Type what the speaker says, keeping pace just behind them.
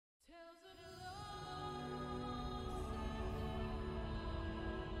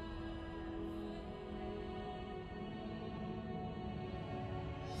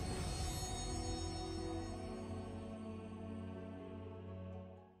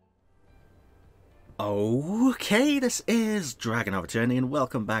Okay, this is DragonofEternity and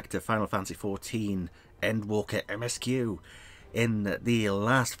welcome back to Final Fantasy XIV Endwalker MSQ. In the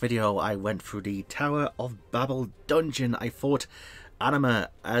last video I went through the Tower of Babel dungeon. I fought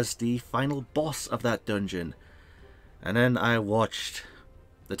Anima as the final boss of that dungeon. And then I watched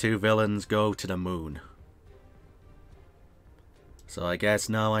the two villains go to the moon. So I guess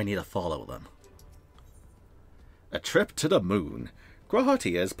now I need to follow them. A trip to the moon.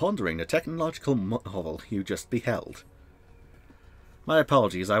 Grahati is pondering the technological marvel you just beheld. My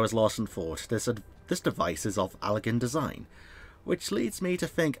apologies, I was lost in thought. This device is of elegant design, which leads me to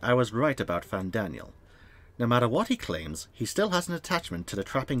think I was right about Fandaniel. No matter what he claims, he still has an attachment to the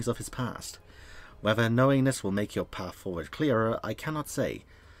trappings of his past. Whether knowing this will make your path forward clearer, I cannot say,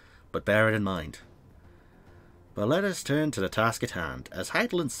 but bear it in mind. But let us turn to the task at hand. As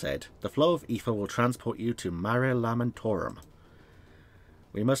Heidelin said, the flow of ether will transport you to Mare Lamentorum.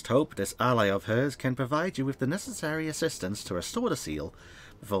 We must hope this ally of hers can provide you with the necessary assistance to restore the seal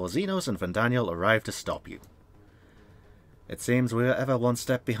before Xenos and Fandaniel arrive to stop you. It seems we are ever one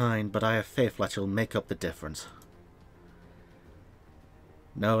step behind, but I have faith that you'll make up the difference.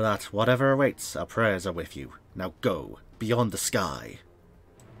 Know that whatever awaits, our prayers are with you. Now go, beyond the sky.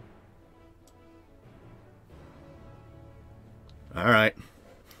 Alright.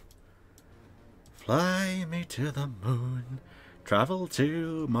 Fly me to the moon. Travel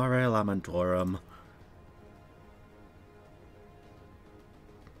to Mare Lamentorum.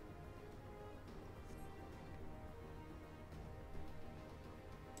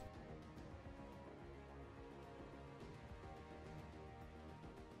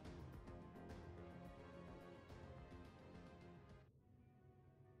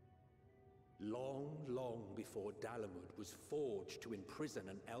 Long before Dalamud was forged to imprison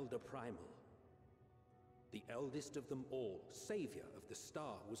an Elder Primal, the eldest of them all, savior of the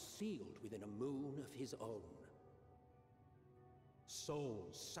star, was sealed within a moon of his own.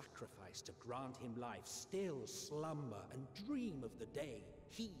 Souls sacrificed to grant him life still slumber and dream of the day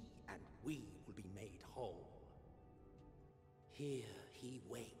he and we will be made whole. Here he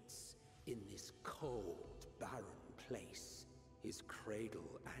waits, in this cold, barren place, his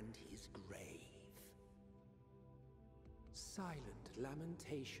cradle and his grave. Silent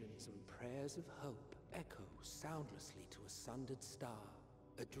lamentations and prayers of hope echo soundlessly to a sundered star,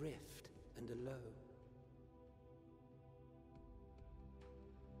 adrift and alone.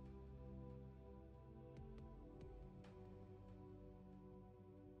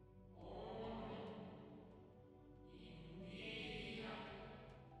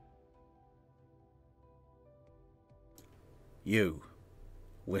 You,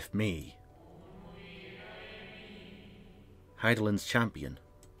 with me. Heidelin's champion.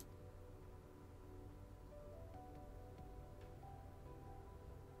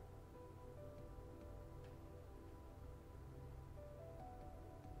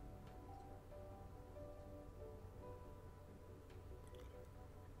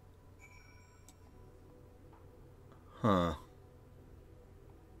 Huh.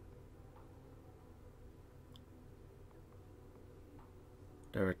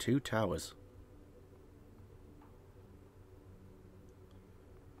 There are two towers.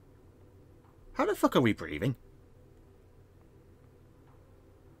 How the fuck are we breathing?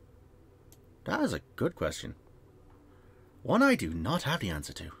 That is a good question. One I do not have the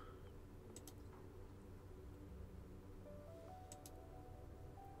answer to.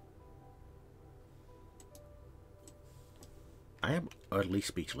 I am utterly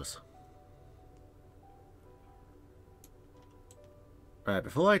speechless. Right,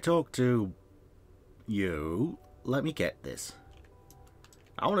 before I talk to you, let me get this.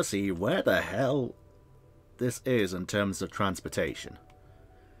 I want to see where the hell this is in terms of transportation.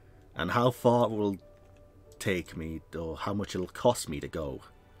 And how far it will take me, or how much it'll cost me to go.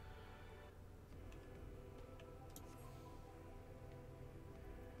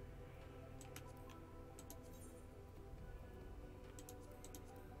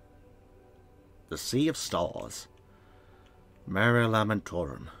 The Sea of Stars. Mare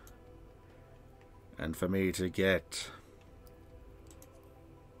Lamentorum. And for me to get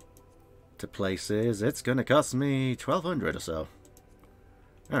to places, it's gonna cost me 1,200 or so.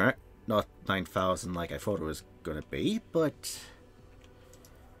 Alright, not 9,000 like I thought it was gonna be, but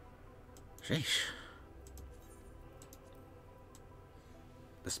sheesh.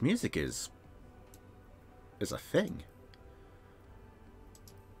 This music is a thing.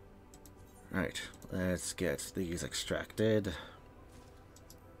 Right, let's get these extracted.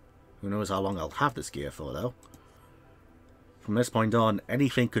 Who knows how long I'll have this gear for, though. From this point on,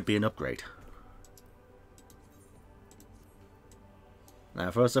 anything could be an upgrade. Now,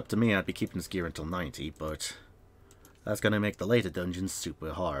 if it was up to me, I'd be keeping this gear until 90, but that's going to make the later dungeons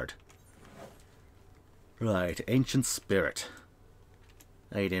super hard. Right, Ancient Spirit.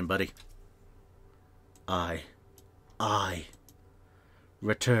 How you doing, buddy? I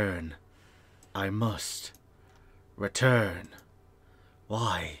return. I must return.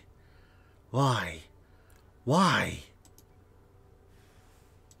 Why? Why? Why?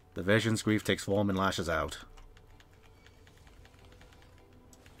 The vision's grief takes form and lashes out.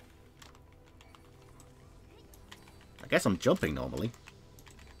 I guess I'm jumping normally.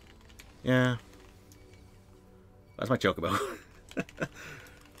 Yeah. That's my chocobo.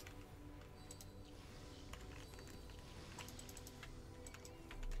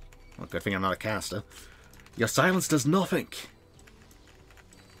 Well, good thing I'm not a caster. Your silence does nothing.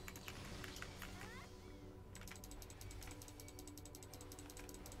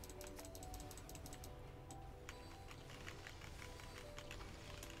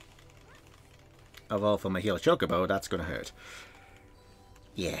 Although for my healer chocobo, that's gonna hurt.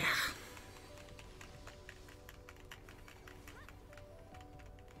 Yeah.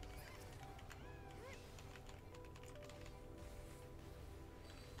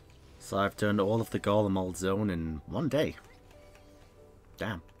 So I've done all of the Golem Old Zone in one day.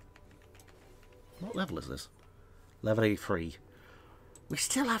 Damn. What level is this? Level 83. We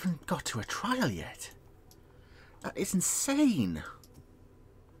still haven't got to a trial yet. That is insane.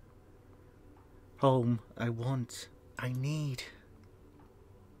 Home, I want, I need.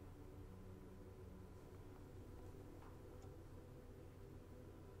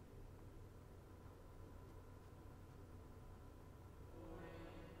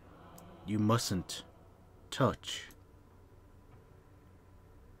 You mustn't touch.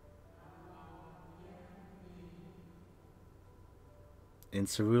 In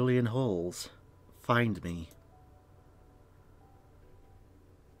cerulean halls, find me.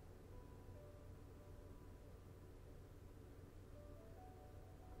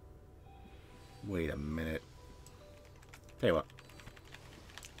 Wait a minute. Tell you what.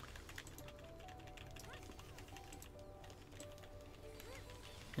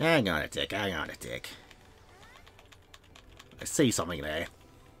 Hang on a tick, hang on a tick. I see something there.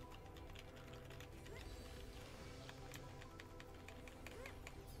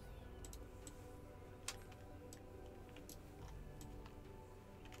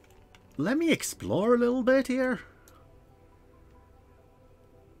 Let me explore a little bit here.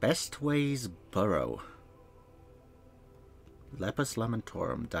 Best Ways Burrow. Lepus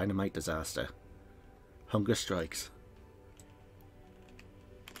Lamentorum. Dynamite Disaster. Hunger Strikes.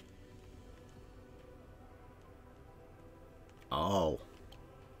 Oh.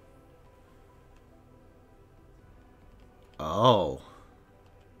 Oh.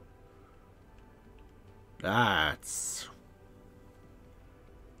 That's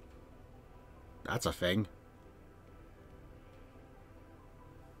a thing.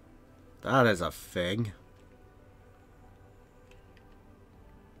 That is a thing.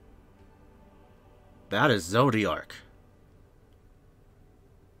 That is Zodiark.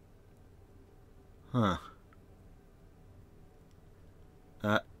 Huh.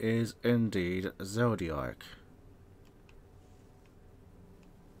 That is indeed Zodiark.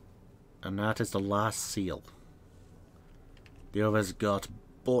 And that is the last seal. The others got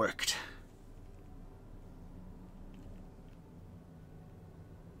borked.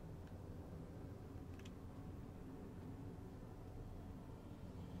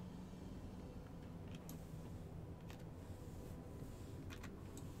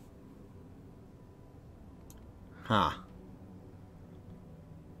 Huh.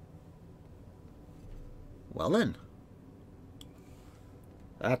 Well then.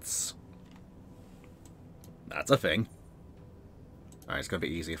 That's a thing. Alright, it's gonna be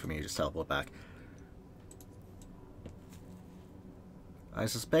easier for me to just teleport back. I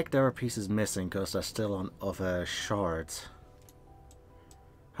suspect there are pieces missing because they're still on other shards.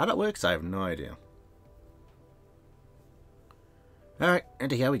 How that works, I have no idea. Alright,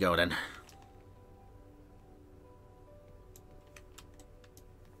 and here we go then.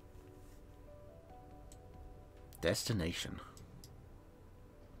 Destination.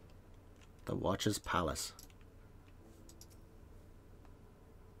 The Watcher's Palace.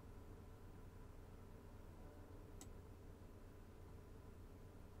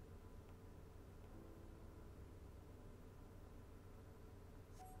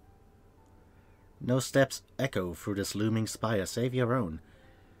 No steps echo through this looming spire save your own,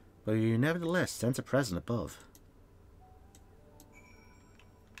 but you nevertheless sense a presence above.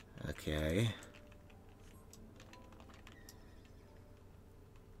 Okay.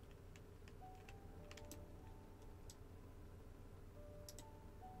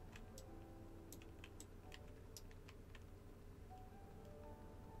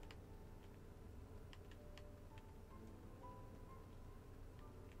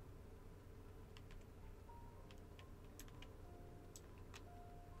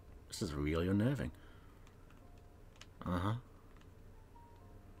 This is really unnerving. Uh-huh.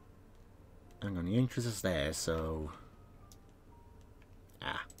 Hang on, the interest is there, so...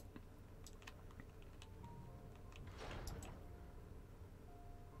 Ah.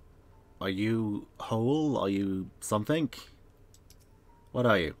 Are you whole? Are you something? What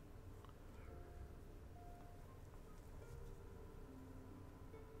are you?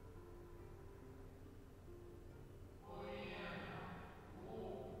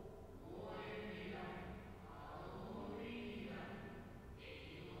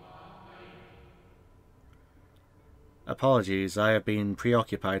 Apologies, I have been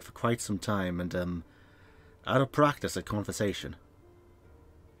preoccupied for quite some time and out of practice at conversation.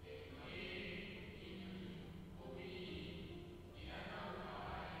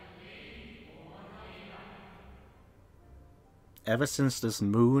 Ever since this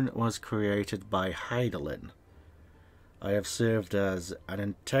moon was created by Hydaelyn, I have served as an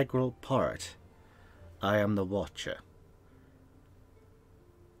integral part. I am the Watcher.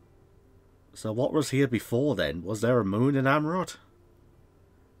 So what was here before then? Was there a moon in Amarot?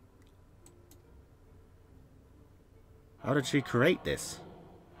 How did she create this?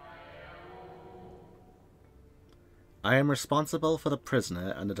 I am responsible for the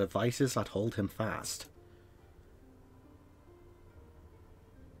prisoner and the devices that hold him fast.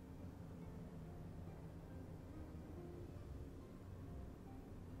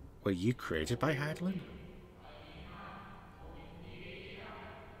 Were you created by Hydaelyn?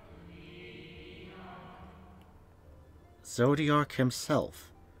 Zodiark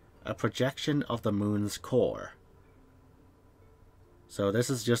himself, a projection of the moon's core. So this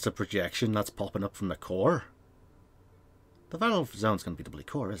is just a projection that's popping up from the core? The vital zone's going to be the bloody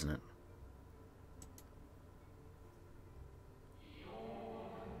core, isn't it?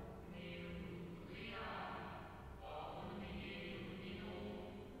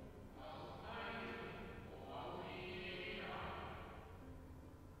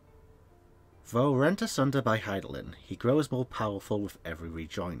 Though rent asunder by Hydaelyn, he grows more powerful with every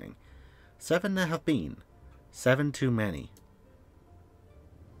rejoining. 7 there have been. 7 too many.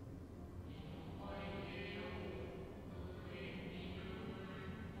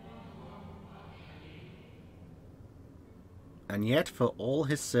 And yet, for all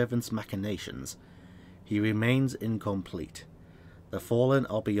his servants' machinations, he remains incomplete. The fallen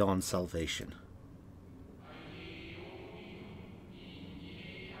are beyond salvation.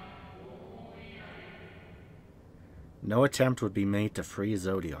 No attempt would be made to free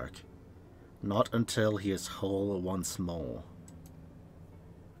Zodiark. Not until he is whole once more.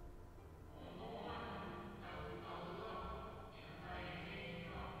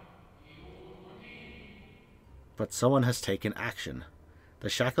 But someone has taken action. The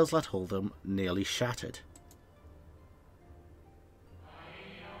shackles that hold him nearly shattered.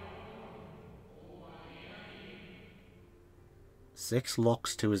 Six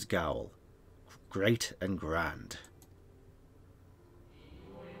locks to his gowl, great and grand.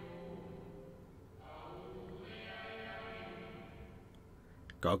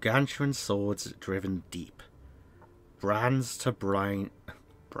 Gargantuan swords driven deep. Brands to bind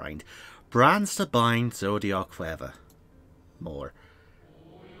Zodiark forever. More.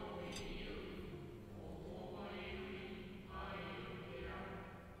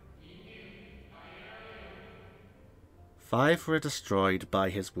 Five were destroyed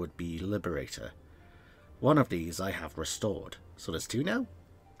by his would-be liberator. One of these I have restored. So there's 2 now?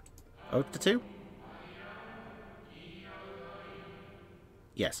 Out to 2?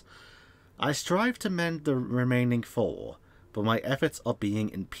 Yes. I strive to mend the remaining 4, but my efforts are being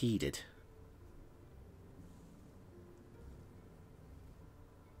impeded.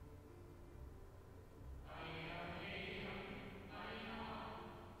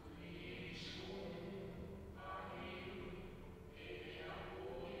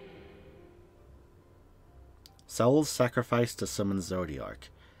 Souls sacrificed to summon Zodiark.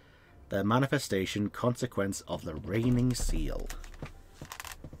 Their manifestation consequence of the reigning seal.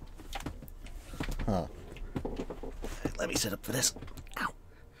 Huh. Let me sit up for this. Ow.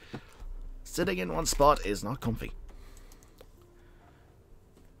 Sitting in one spot is not comfy.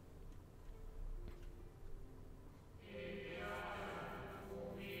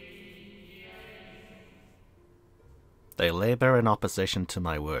 They labour in opposition to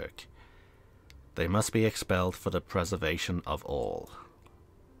my work. They must be expelled for the preservation of all.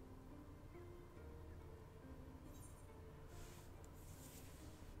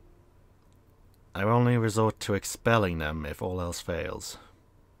 I will only resort to expelling them if all else fails.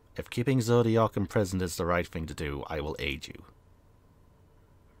 If keeping Zodiark imprisoned is the right thing to do, I will aid you.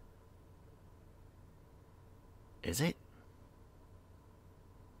 Is it?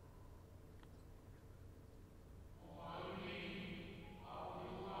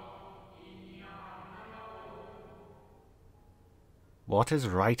 What is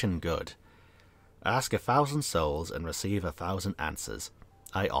right and good? Ask 1,000 souls and receive 1,000 answers.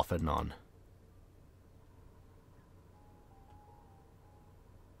 I offer none.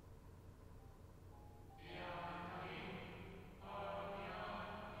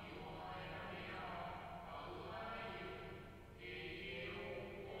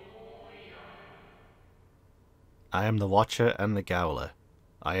 I am the Watcher and the Gowler.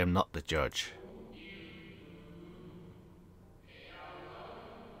 I am not the Judge.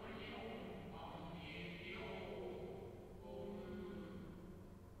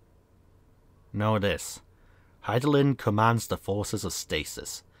 Know this. Hydaelyn commands the forces of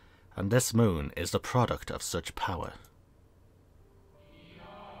stasis, and this moon is the product of such power.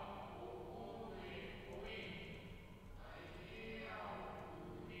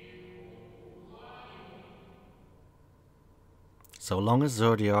 So long as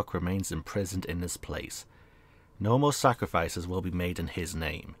Zodiac remains imprisoned in this place, no more sacrifices will be made in his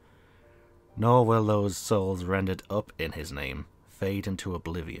name, nor will those souls rendered up in his name fade into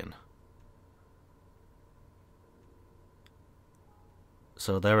oblivion.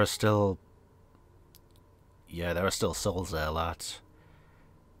 So there are still... yeah, there are still souls there that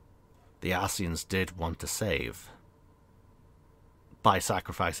the Ascians did want to save by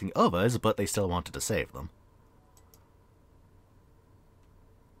sacrificing others, but they still wanted to save them.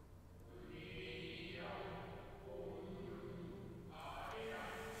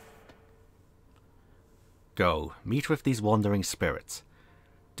 Go, meet with these wandering spirits.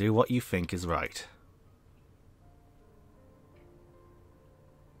 Do what you think is right.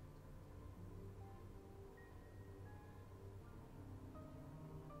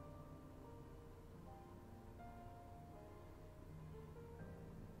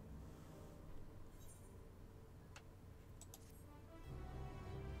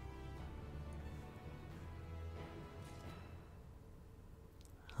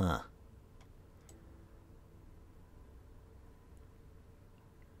 Huh.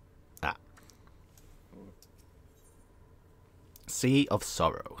 Sea of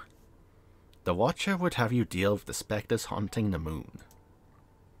Sorrow. The Watcher would have you deal with the spectres haunting the moon.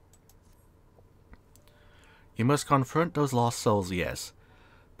 You must confront those lost souls, yes,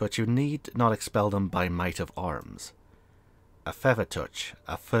 but you need not expel them by might of arms. A feather touch,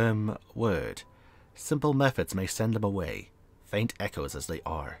 a firm word, simple methods may send them away, faint echoes as they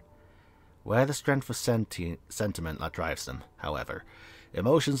are. Where the strength of sentiment that drives them, however,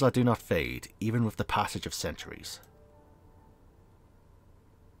 emotions that do not fade, even with the passage of centuries.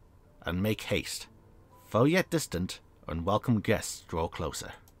 And make haste. Foe yet distant, unwelcome guests draw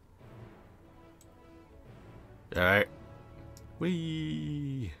closer. Alright.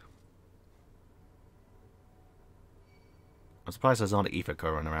 Whee! I'm surprised there's not an ether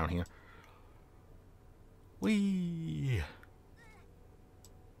core running around here. Whee!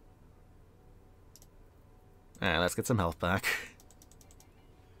 Alright, let's get some health back.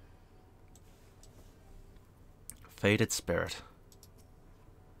 Faded spirit.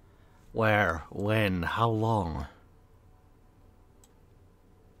 Where? When? How long?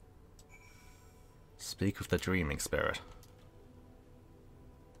 Speak with the dreaming spirit.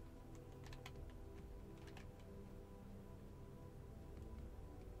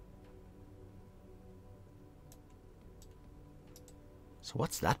 So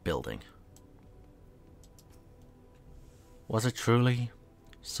what's that building? Was it truly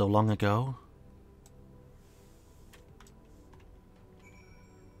so long ago?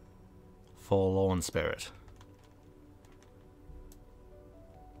 Forlorn spirit.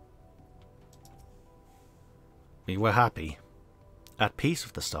 We were happy, at peace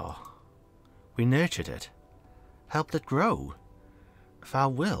with the star. We nurtured it, helped it grow, with our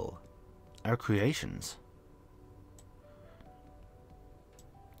will, our creations.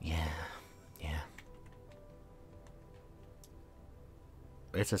 Yeah.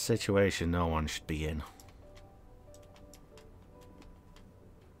 It's a situation no one should be in.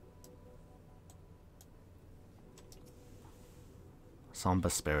 Somber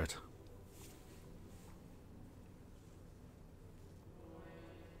spirit.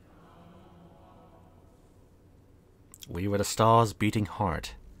 We were the star's beating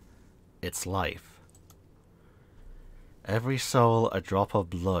heart, its life. Every soul a drop of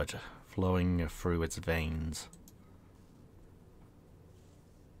blood flowing through its veins.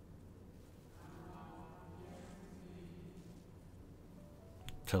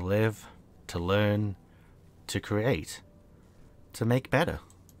 To live, to learn, to create, to make better.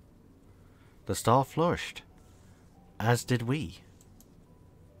 The star flourished, as did we.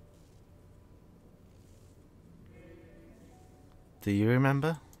 Do you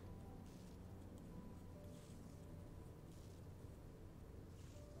remember?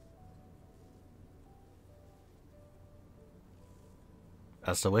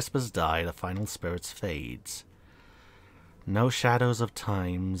 As the whispers die, the final spirits fades. No shadows of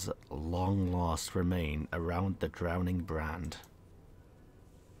times long lost remain around the drowning brand.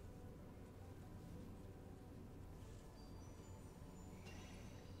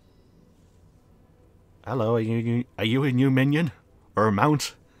 Hello, are you a new minion? Or a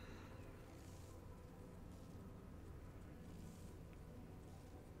mount?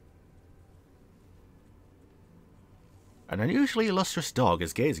 An unusually lustrous dog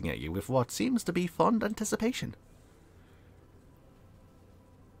is gazing at you with what seems to be fond anticipation.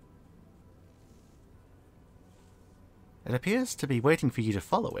 It appears to be waiting for you to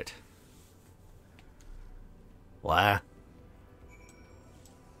follow it. Where?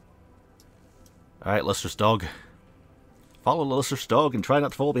 Alright, lustrous dog. Follow the lustrous dog and try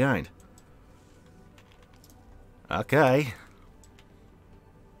not to fall behind. Okay.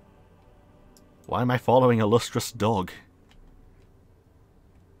 Why am I following a lustrous dog?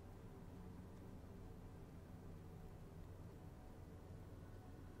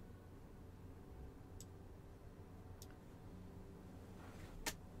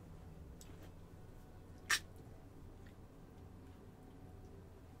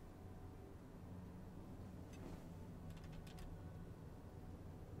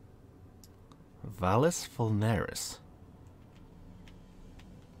 Vallis Fulneris.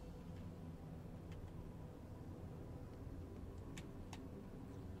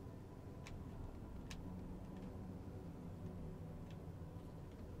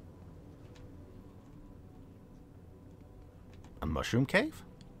 A mushroom cave?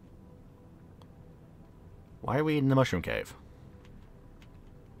 Why are we in the mushroom cave?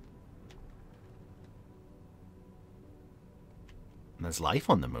 There's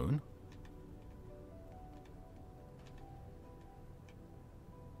life on the moon.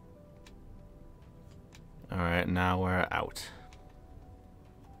 Alright, now we're out.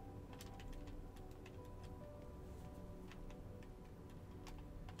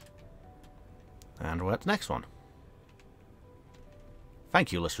 And we're at the next one.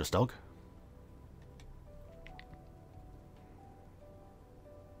 Thank you, lustrous dog.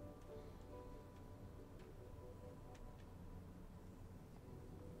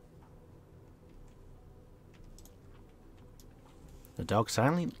 The dog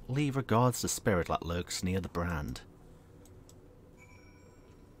silently regards the spirit that lurks near the brand.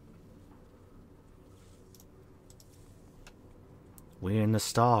 We in the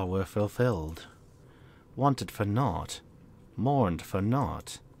star were fulfilled, wanted for naught, mourned for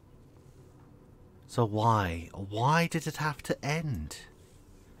naught. So why did it have to end?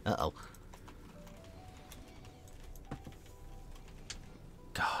 Uh-oh.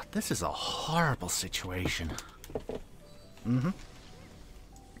 God, this is a horrible situation.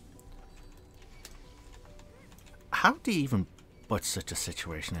 How do you even put such a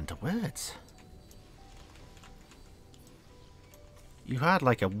situation into words? You had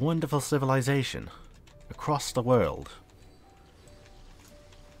like a wonderful civilization across the world.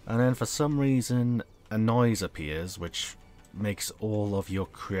 And then for some reason a noise appears which makes all of your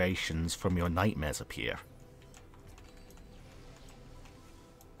creations from your nightmares appear.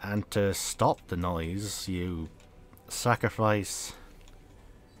 And to stop the noise, you sacrifice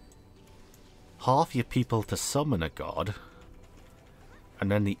half your people to summon a god,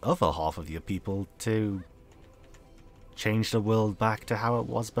 and then the other half of your people to change the world back to how it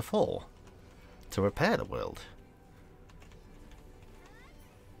was before, to repair the world.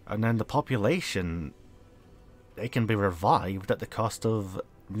 And then the population, they can be revived at the cost of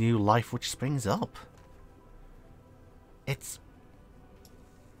new life which springs up. It's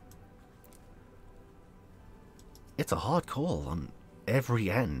a hard call on every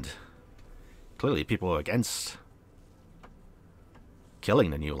end. Clearly people are against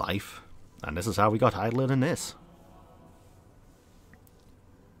killing the new life, and this is how we got idler in this.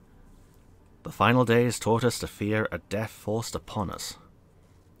 The final days taught us to fear a death forced upon us,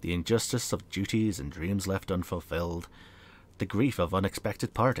 the injustice of duties and dreams left unfulfilled, the grief of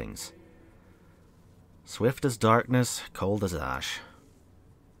unexpected partings. Swift as darkness, cold as ash.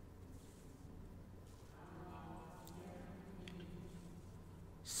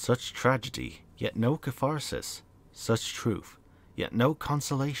 Such tragedy, yet no catharsis. Such truth, yet no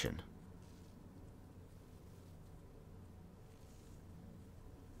consolation.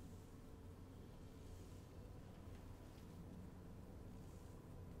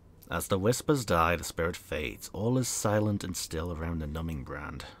 As the whispers die, the spirit fades. All is silent and still around the numbing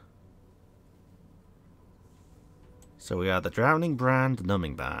brand. So we are the drowning brand, the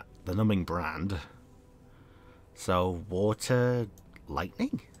numbing brand. So water,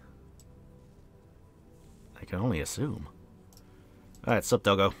 lightning? I can only assume. Alright, sup,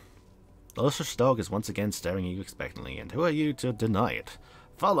 doggo. The lustrous dog is once again staring at you expectantly, and who are you to deny it?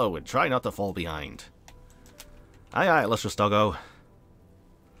 Follow and try not to fall behind. Aye, aye, lustrous doggo.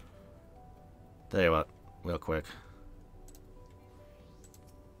 Tell you what, real quick.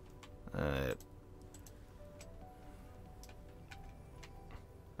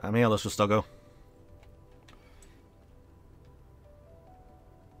 I'm here, lustrous doggo.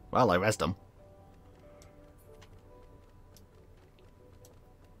 Well, I rest him.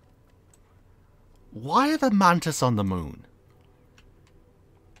 Why are the mantis on the moon?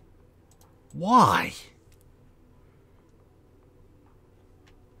 Why?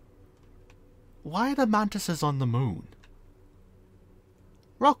 Why are the mantises on the moon?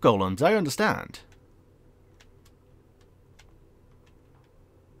 Rock golems, I understand.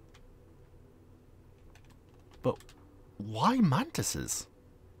 But why mantises?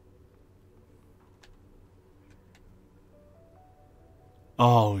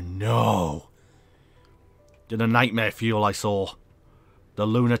 Oh no! Did the nightmare fuel I saw? The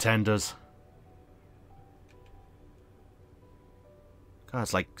lunar tenders. God,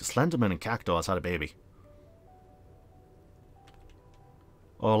 it's like Slenderman and Cactus had a baby.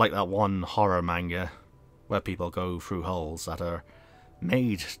 Or like that one horror manga where people go through holes that are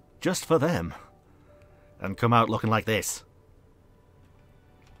made just for them and come out looking like this.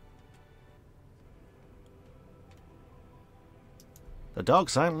 The dog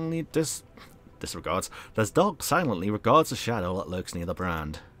silently disregards. The dog silently regards the shadow that lurks near the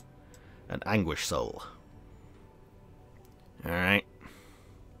brand. An anguished soul. Alright.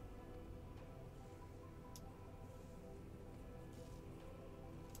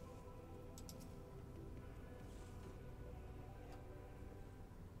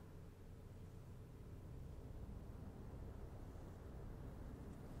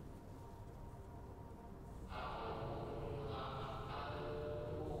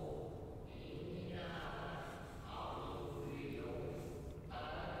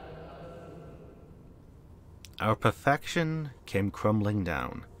 Our perfection came crumbling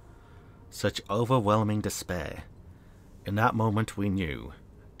down. Such overwhelming despair. In that moment we knew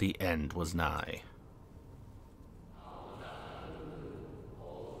the end was nigh.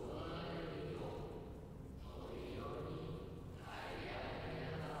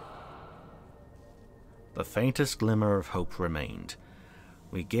 The faintest glimmer of hope remained.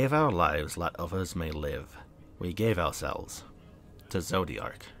 We gave our lives that others may live. We gave ourselves to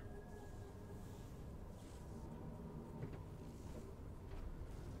Zodiark.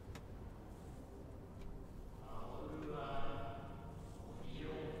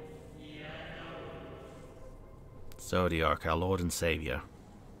 Zodiark, our Lord and Saviour,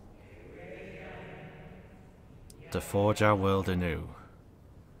 to forge our world anew.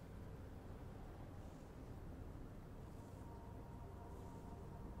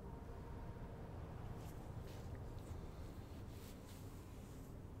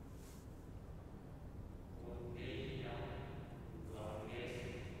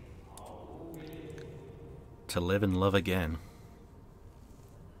 To live and love again.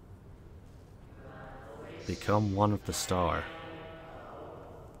 Become one with the star.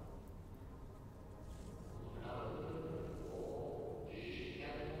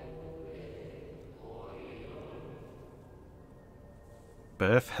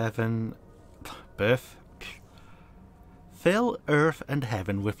 Fill earth and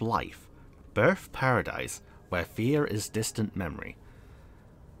heaven with life. Birth paradise, where fear is distant memory.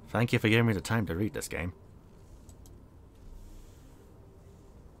 Thank you for giving me the time to read this game.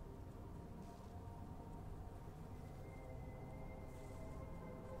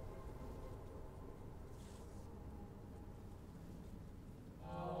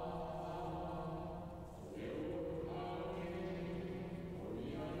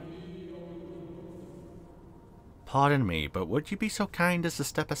 Pardon me, but would you be so kind as to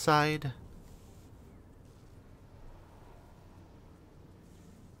step aside?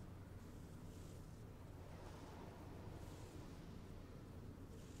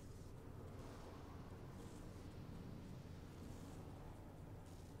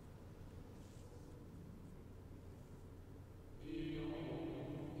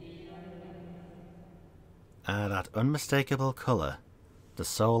 That unmistakable colour, the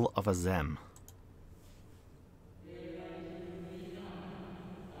soul of a Zem.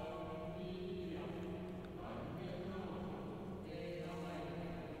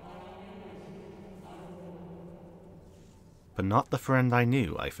 But not the friend I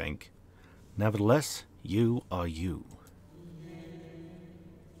knew, I think. Nevertheless, you are you.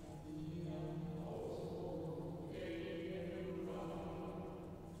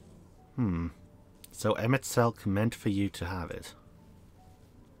 So Emmet Selk meant for you to have it.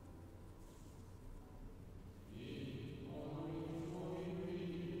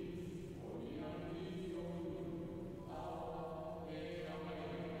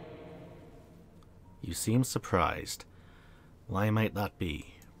 You seem surprised. Why might that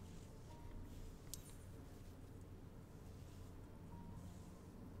be?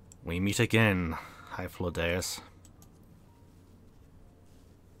 We meet again, Hyphlodeus.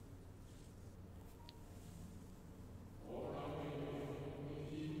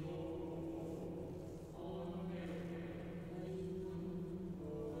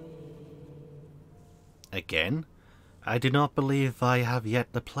 Again? I do not believe I have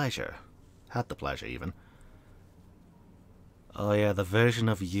yet the pleasure. Had the pleasure, even. Oh yeah, the version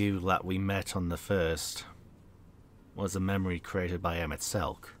of you that we met on the first was a memory created by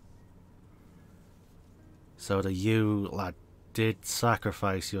Selk. So the you that did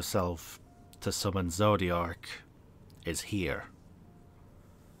sacrifice yourself to summon Zodiark is here.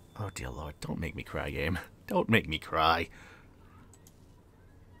 Oh dear lord, don't make me cry, game. Don't make me cry.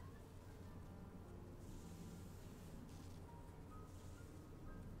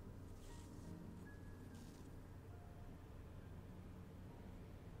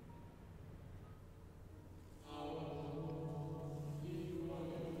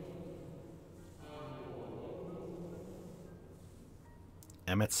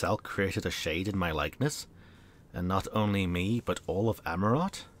 Selk created a shade in my likeness, and not only me, but all of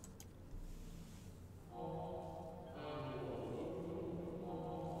Amarot?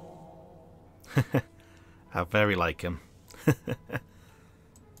 How very like him.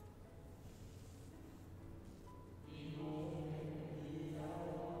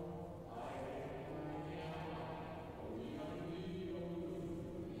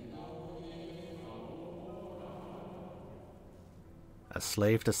 A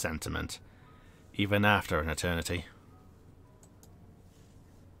slave to sentiment, even after an eternity.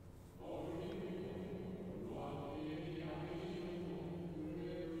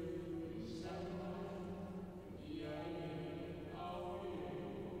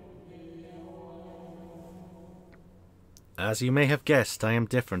 As you may have guessed, I am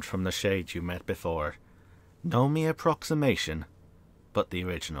different from the shade you met before. No mere approximation, but the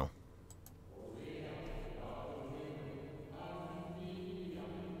original.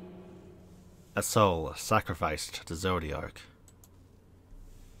 A soul sacrificed to Zodiark.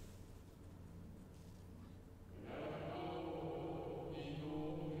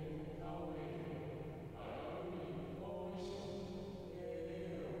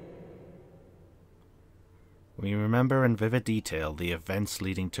 We remember in vivid detail the events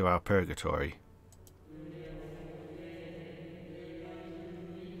leading to our purgatory.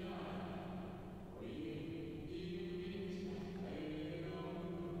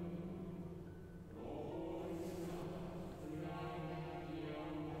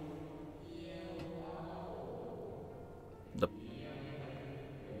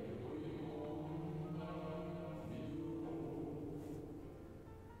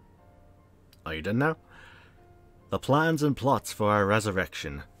 Are you done now? The plans and plots for our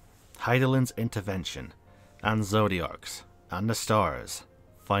resurrection, Hydaelyn's intervention, and Zodiark's, and the stars'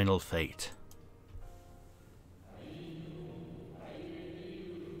 final fate.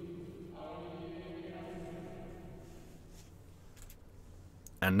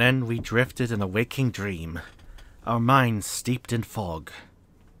 And then we drifted in a waking dream, our minds steeped in fog,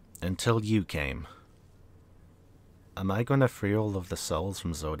 until you came. Am I going to free all of the souls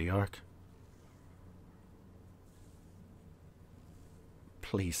from Zodiark?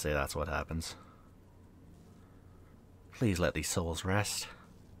 Please say that's what happens. Please let these souls rest.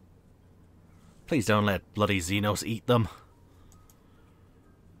 Please don't let bloody Xenos eat them.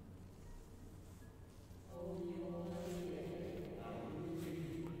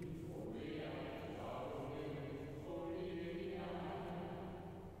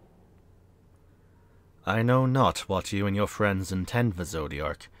 I know not what you and your friends intend for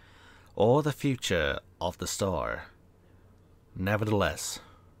Zodiark, or the future of the star. Nevertheless,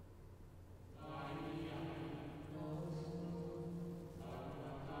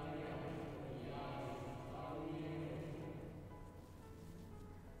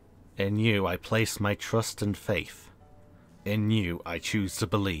 in you I place my trust and faith. In you I choose to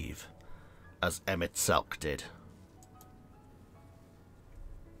believe, as Selk did.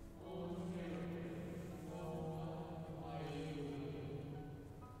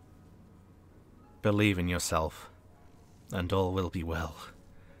 Believe in yourself, and all will be well.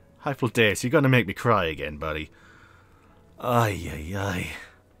 Hyphlodeus, you're gonna make me cry again, buddy. Ay, ay, ay.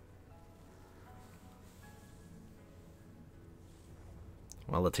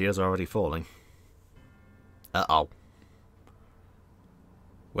 Well, the tears are already falling. Uh-oh.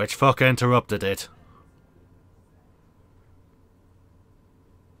 Which fuck interrupted it?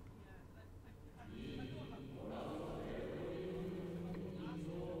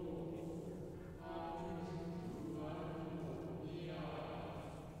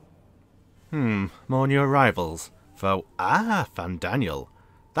 More new arrivals. Though, Van Daniel.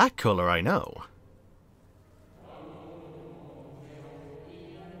 That colour I know.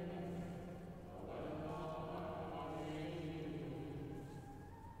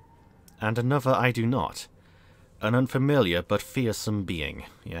 And another I do not. An unfamiliar but fearsome being.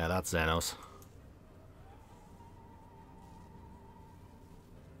 Yeah, that's Xenos.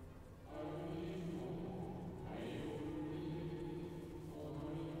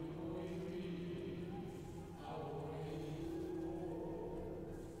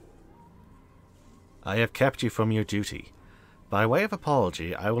 I have kept you from your duty. By way of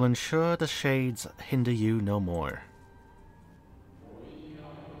apology, I will ensure the shades hinder you no more.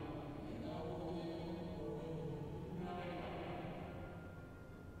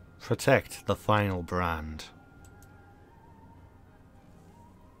 Protect the final brand.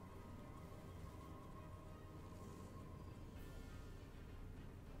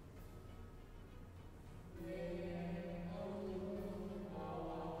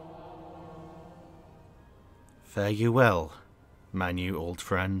 Fare you well, my new old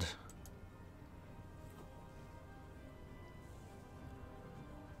friend.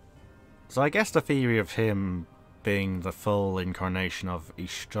 So I guess the theory of him being the full incarnation of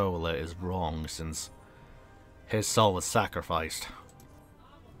Ishtola is wrong, since his soul was sacrificed.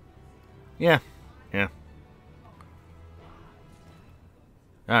 Yeah.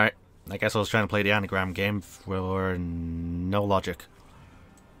 Alright, I guess I was trying to play the anagram game for no logic.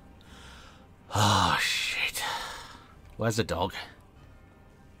 Oh, shit. Where's the dog?